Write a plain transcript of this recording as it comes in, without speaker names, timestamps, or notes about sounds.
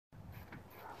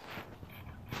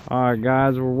Alright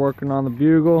guys, we're working on the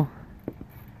Bugle,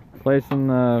 placing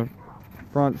the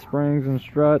front springs and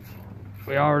struts.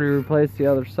 We already replaced the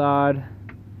other side.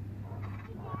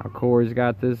 Now Corey's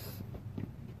got this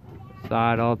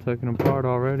side all taken apart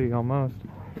already, almost.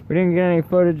 We didn't get any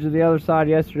footage of the other side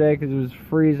yesterday because it was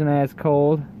freezing ass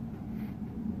cold.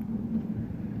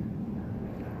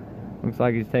 Looks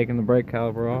like he's taking the brake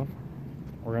caliper off.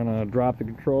 We're gonna drop the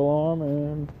control arm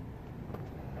and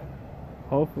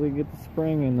hopefully get the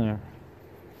spring in there.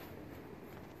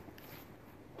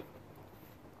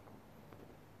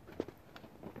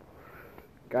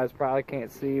 Guys probably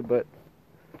can't see, but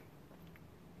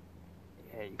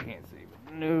yeah, you can't see.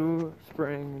 But new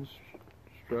spring and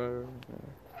strut.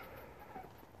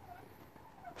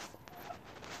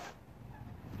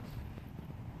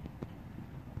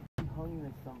 Hung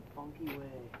this some funky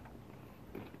way.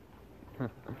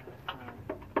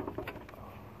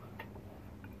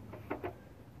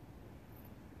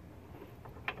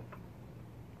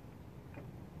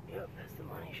 Yep, that's the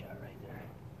money shot right there.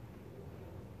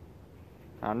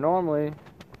 Now normally,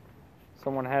 if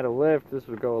someone had a lift, this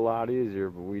would go a lot easier,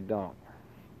 but we don't.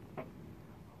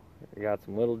 We got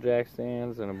some little jack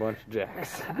stands and a bunch of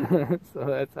jacks. So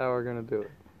that's how we're gonna do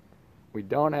it. We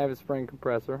don't have a spring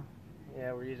compressor.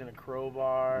 Yeah, we're using a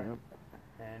crowbar. Yep.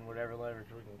 And whatever leverage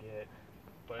we can get.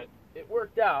 But it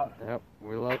worked out. Yep,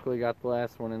 we luckily got the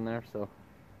last one in there, so.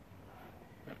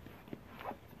 It's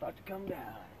about to come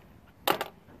down.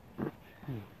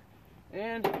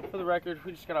 And for the record,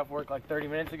 we just got off work like 30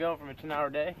 minutes ago from a 10-hour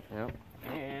day. Yep.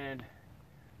 And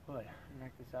what?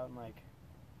 Knocked this out in like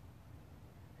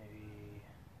maybe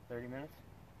 30 minutes.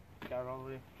 Got it all the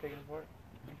way taken apart.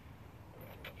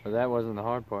 But that wasn't the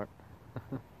hard part.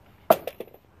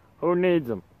 Who needs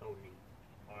them?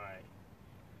 Alright.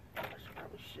 I should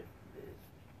probably shift this.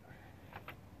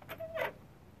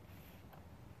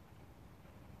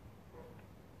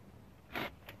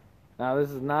 Now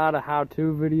this is not a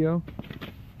how-to video.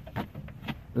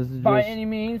 This is By just, any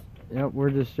means. Yep, we're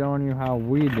just showing you how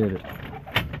we did it.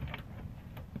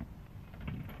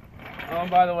 Oh,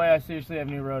 and by the way, I seriously have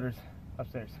new rotors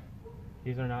upstairs.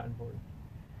 These are not important.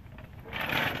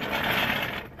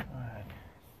 Alright.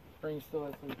 Spring still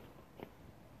has some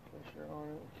pressure on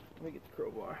it. Let me get the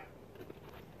crowbar.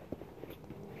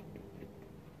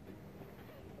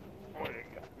 What do you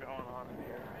got going on in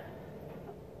here?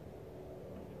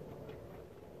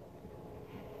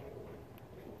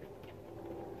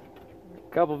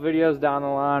 A couple videos down the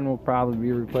line, we'll probably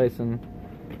be replacing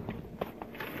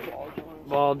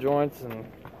ball joints and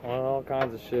all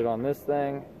kinds of shit on this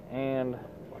thing. And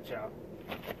Watch out.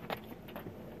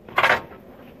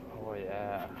 oh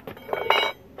yeah,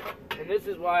 And this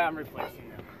is why I'm replacing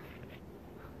them.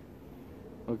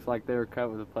 looks like they were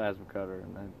cut with a plasma cutter,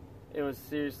 and then It was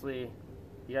seriously,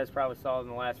 you guys probably saw it in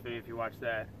the last video if you watched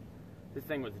that. This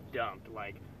thing was dumped,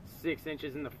 like 6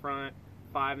 inches in the front,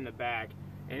 5 in the back.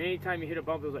 And anytime you hit a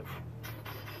bump, it was like,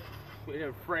 we did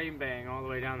a frame bang all the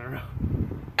way down the road.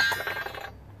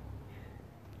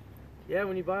 Yeah,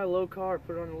 when you buy a low car,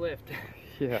 put it on the lift.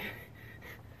 yeah.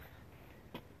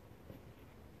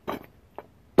 Oh,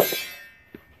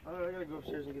 I gotta go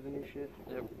upstairs and get the new shit.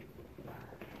 Yep.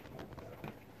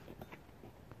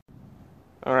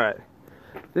 Alright,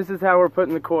 this is how we're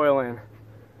putting the coil in.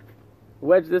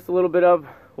 Wedge this a little bit up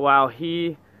while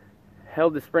he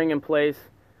held the spring in place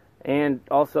and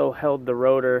also held the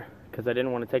rotor because I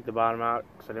didn't want to take the bottom out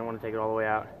because I didn't want to take it all the way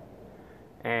out.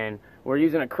 And we're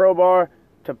using a crowbar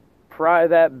to pry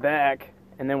that back,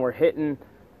 and then we're hitting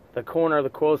the corner of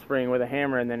the coil spring with a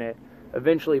hammer, and then it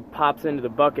eventually pops into the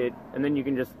bucket, and then you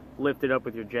can just lift it up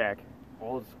with your jack.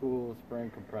 Old school spring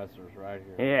compressors right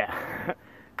here. Yeah.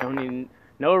 Don't need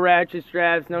no ratchet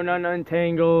straps, no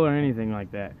untangle or anything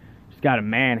like that. Just gotta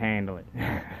manhandle it.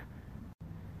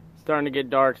 Starting to get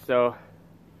dark, so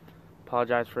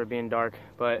apologize for it being dark,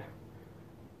 but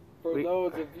For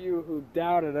those of you who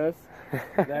doubted us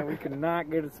that we could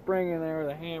not get a spring in there with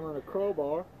a hammer and a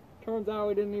crowbar, turns out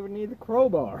we didn't even need the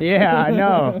crowbar. yeah, I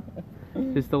know.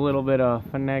 Just a little bit of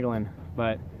finagling,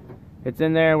 but it's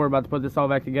in there. We're about to put this all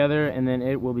back together, and then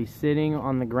it will be sitting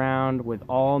on the ground with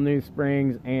all new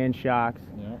springs and shocks.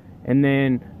 Yeah. And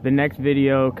then the next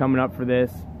video coming up for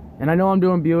this, and I know I'm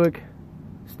doing Buick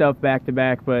stuff back to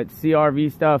back, but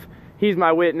CRV stuff, he's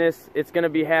my witness. It's gonna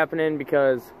be happening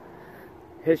because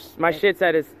my shit's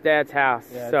at his dad's house.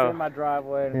 Yeah, so it's in my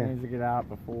driveway and yeah. it needs to get out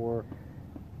before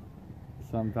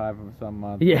some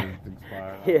month. Yeah.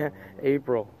 Expire. Yeah,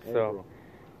 April. So,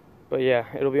 but yeah,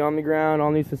 it'll be on the ground,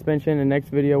 all new suspension. The next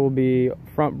video will be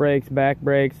front brakes, back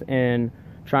brakes, and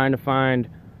trying to find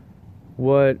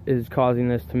what is causing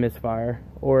this to misfire,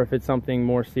 or if it's something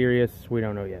more serious, we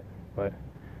don't know yet. But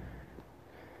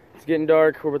it's getting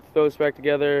dark. We're about to throw this back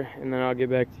together, and then I'll get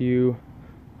back to you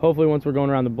hopefully once we're going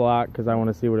around the block, because I want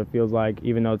to see what it feels like,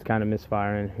 even though it's kind of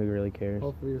misfiring. Who really cares?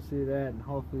 Hopefully you'll see that, and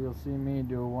hopefully you'll see me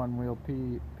do a one-wheel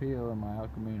peel in my El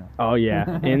Camino. Oh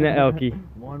yeah, in the Elky.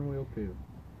 One-wheel peel.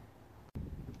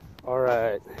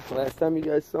 Alright, last time you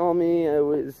guys saw me, I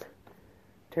was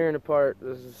tearing apart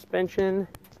the suspension.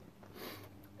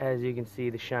 As you can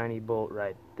see, the shiny bolt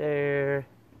right there.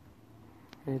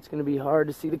 And it's going to be hard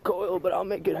to see the coil, but I'll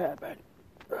make it happen.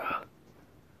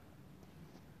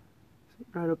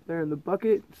 Right up there in the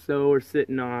bucket. So we're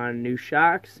sitting on new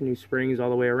shocks, new springs all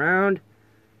the way around,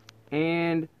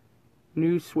 and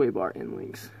new sway bar end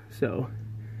links. So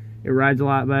it rides a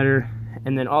lot better.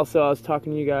 And then also I was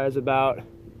talking to you guys about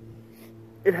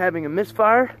it having a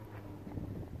misfire,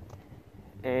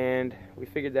 and we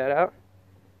figured that out.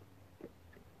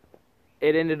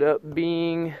 It ended up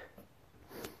being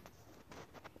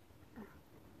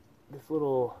this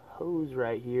little hose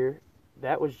right here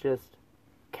that was just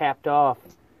capped off,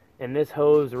 and this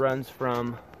hose runs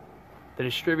from the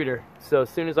distributor. So as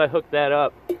soon as I hooked that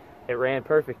up, it ran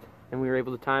perfect, and we were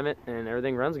able to time it, and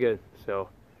everything runs good. So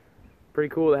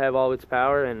pretty cool to have all its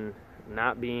power and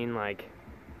not being like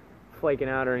flaking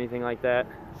out or anything like that.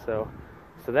 So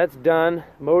that's done.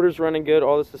 Motor's running good,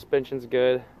 all the suspension's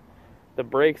good. The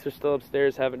brakes are still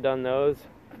upstairs, haven't done those.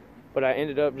 But I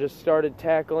ended up just started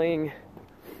tackling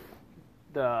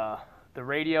the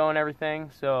radio and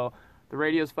everything. So the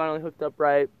radio's finally hooked up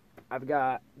right. I've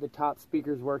got the top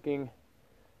speakers working,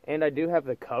 and I do have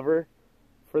the cover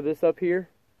for this up here,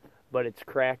 but it's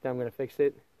cracked. I'm gonna fix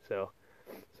it. So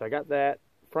I got that.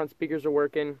 Front speakers are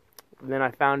working. And then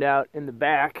I found out in the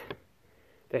back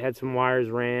they had some wires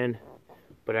ran,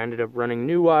 but I ended up running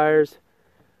new wires,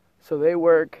 so they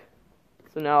work.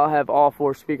 So now I'll have all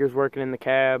 4 speakers working in the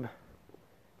cab,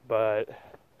 but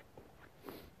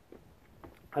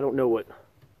I don't know what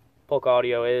Polk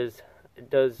Audio is. It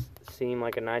does seem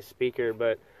like a nice speaker,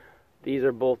 but these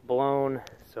are both blown,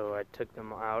 so I took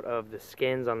them out of the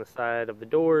skins on the side of the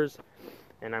doors,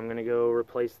 and I'm gonna go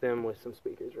replace them with some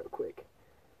speakers real quick.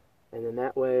 And then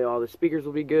that way all the speakers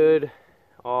will be good,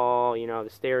 all, you know, the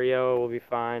stereo will be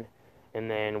fine, and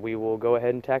then we will go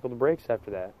ahead and tackle the brakes after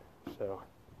that. So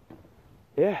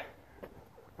yeah,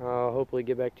 I'll hopefully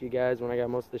get back to you guys when I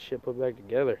got most of this shit put back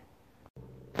together.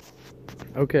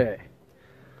 Okay,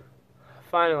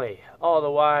 finally, all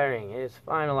the wiring is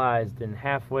finalized and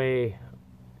halfway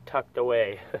tucked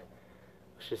away.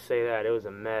 Let's just say that, it was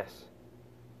a mess.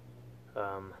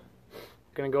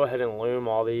 Gonna go ahead and loom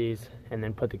all these and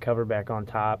then put the cover back on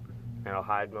top, and I'll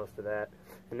hide most of that.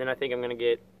 And then I think I'm gonna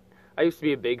get, I used to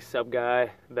be a big sub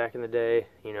guy back in the day,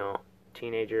 you know,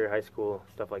 teenager, high school,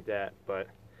 stuff like that, but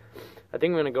I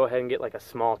think I'm gonna go ahead and get like a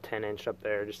small 10-inch up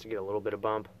there just to get a little bit of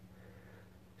bump,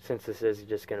 since this is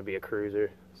just gonna be a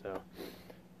cruiser. So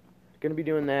gonna be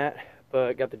doing that.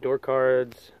 But got the door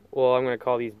cards, well, I'm gonna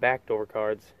call these back door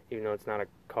cards, even though it's not a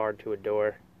card to a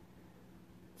door,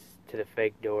 it's to the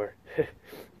fake door.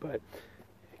 But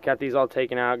got these all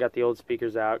taken out, got the old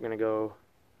speakers out. Gonna go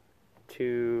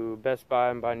to Best Buy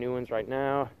and buy new ones right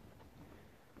now.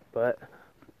 But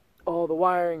all the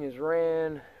wiring is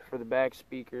ran for the back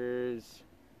speakers.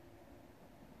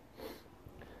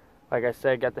 Like I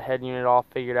said, got the head unit all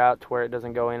figured out to where it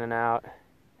doesn't go in and out,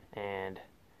 and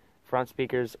front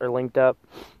speakers are linked up.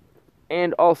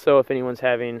 And also, if anyone's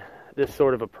having this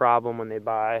sort of a problem when they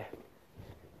buy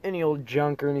any old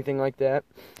junk or anything like that,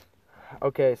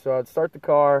 okay, so I'd start the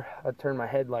car, I'd turn my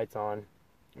headlights on,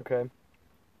 okay,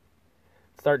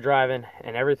 start driving,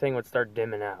 and everything would start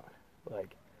dimming out.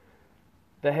 Like,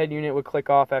 the head unit would click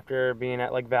off after being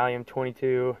at like volume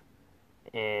 22,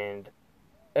 and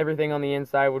everything on the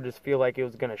inside would just feel like it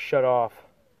was gonna shut off.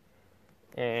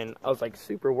 And I was like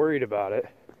super worried about it.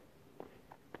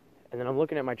 And then I'm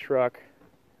looking at my truck,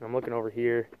 and I'm looking over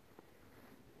here,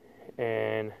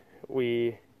 and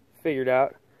we figured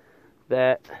out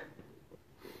that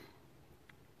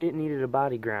it needed a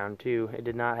body ground too. It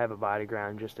did not have a body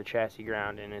ground, just a chassis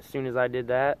ground. And as soon as I did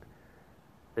that,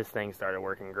 this thing started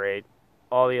working great.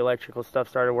 All the electrical stuff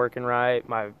started working right.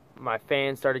 My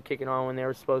fans started kicking on when they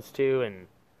were supposed to, and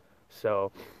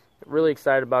so really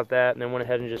excited about that. And then went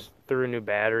ahead and just threw a new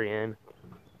battery in.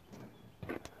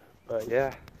 But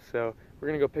yeah, so we're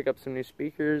gonna go pick up some new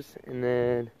speakers and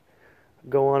then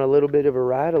go on a little bit of a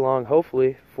ride along,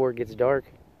 hopefully, before it gets dark.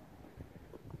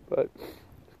 But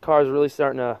the car's really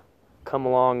starting to come a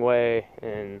long way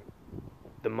in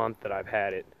the month that I've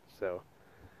had it, so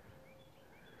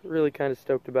really kind of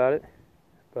stoked about it.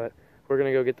 But we're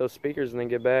gonna go get those speakers and then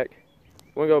get back.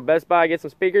 Want to go to Best Buy and get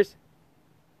some speakers?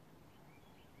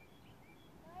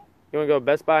 You want to go to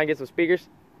Best Buy and get some speakers?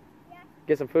 Yeah.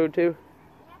 Get some food too?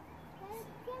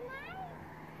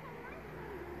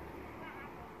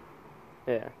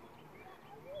 Yeah.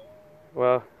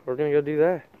 Well, we're going to go do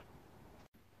that.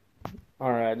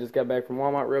 Alright, just got back from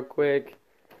Walmart real quick.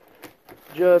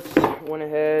 Just went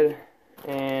ahead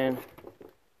and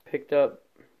picked up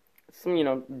some, you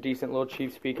know, decent little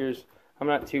cheap speakers. I'm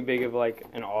not too big of like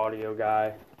an audio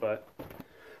guy, but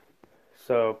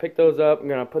so picked those up. I'm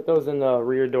gonna put those in the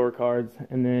rear door cards,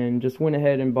 and then just went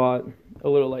ahead and bought a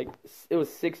little, like, it was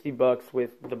 $60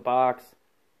 with the box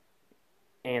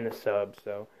and the sub.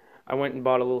 So I went and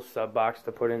bought a little sub box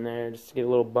to put in there just to get a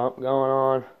little bump going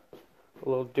on, a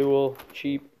little dual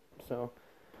cheap. So,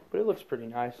 but it looks pretty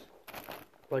nice.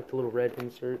 I like the little red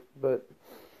insert, but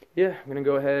yeah, I'm gonna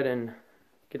go ahead and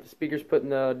get the speakers put in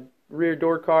the rear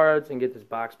door cards and get this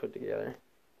box put together.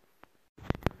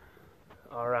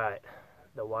 Alright,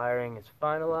 the wiring is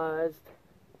finalized.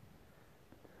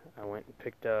 I went and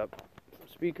picked up some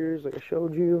speakers like I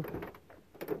showed you.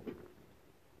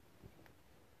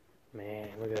 Man,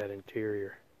 look at that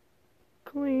interior.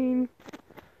 Clean.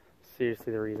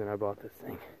 Seriously, the reason I bought this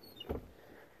thing.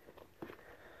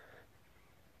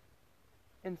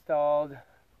 Installed,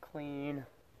 clean.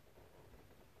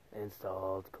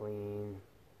 Installed, clean.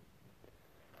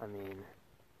 I mean,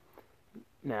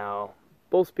 now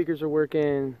both speakers are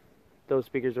working. Those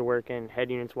speakers are working. Head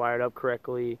unit's wired up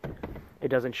correctly. It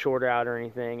doesn't short out or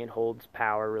anything. It holds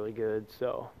power really good.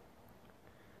 So,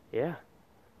 yeah.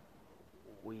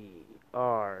 We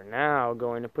are now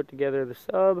going to put together the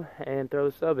sub and throw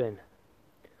the sub in.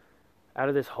 Out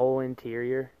of this whole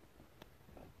interior,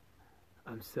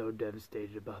 I'm so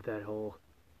devastated about that hole.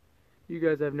 You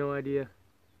guys have no idea.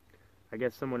 I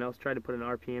guess someone else tried to put an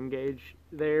RPM gauge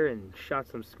there and shot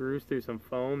some screws through some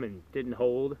foam and didn't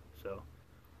hold. So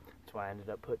that's why I ended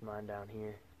up putting mine down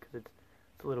here, because it's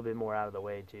a little bit more out of the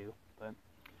way too. But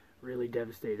really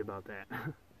devastated about that.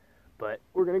 But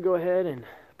we're going to go ahead and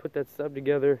put that sub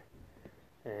together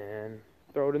and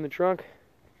throw it in the trunk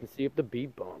and see if the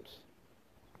bead bumps.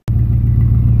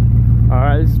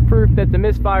 Alright, this is proof that the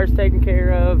misfire is taken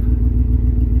care of.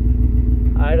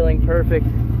 Idling perfect.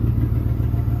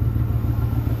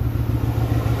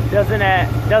 Doesn't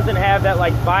have that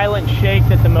like violent shake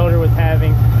that the motor was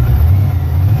having.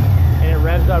 And it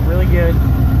revs up really good.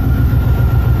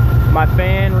 My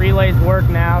fan relays work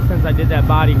now since I did that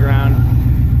body ground.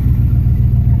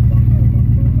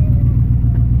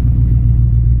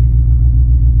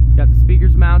 Got the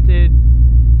speakers mounted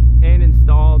and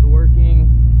installed, working.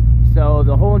 So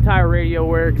the whole entire radio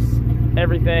works,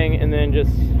 everything, and then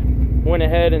just went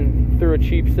ahead and threw a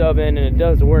cheap sub in, and it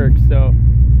does work. So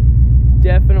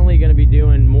definitely going to be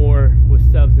doing more with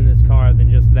subs in this car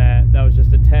than just that. That was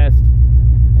just a test,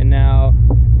 and now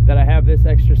that I have this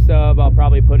extra sub, I'll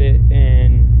probably put it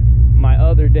in my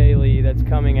other daily that's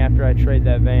coming after I trade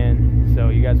that van. So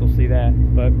you guys will see that.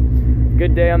 But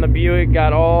good day on the Buick.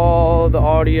 Got all the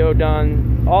audio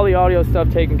done, all the audio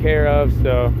stuff taken care of.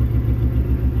 So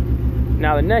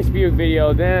now the next Buick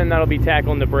video, then that'll be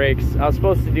tackling the brakes. I was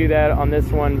supposed to do that on this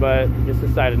one, but just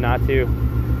decided not to.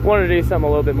 Wanted to do something a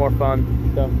little bit more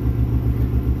fun. So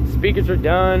speakers are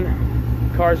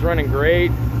done, car's running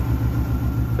great.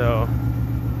 So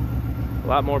a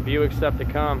lot more Buick stuff to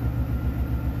come.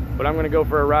 But I'm gonna go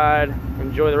for a ride,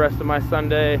 enjoy the rest of my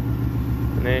Sunday,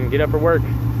 and then get up for work.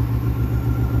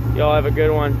 Y'all have a good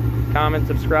one. Comment,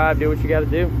 subscribe, do what you gotta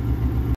do.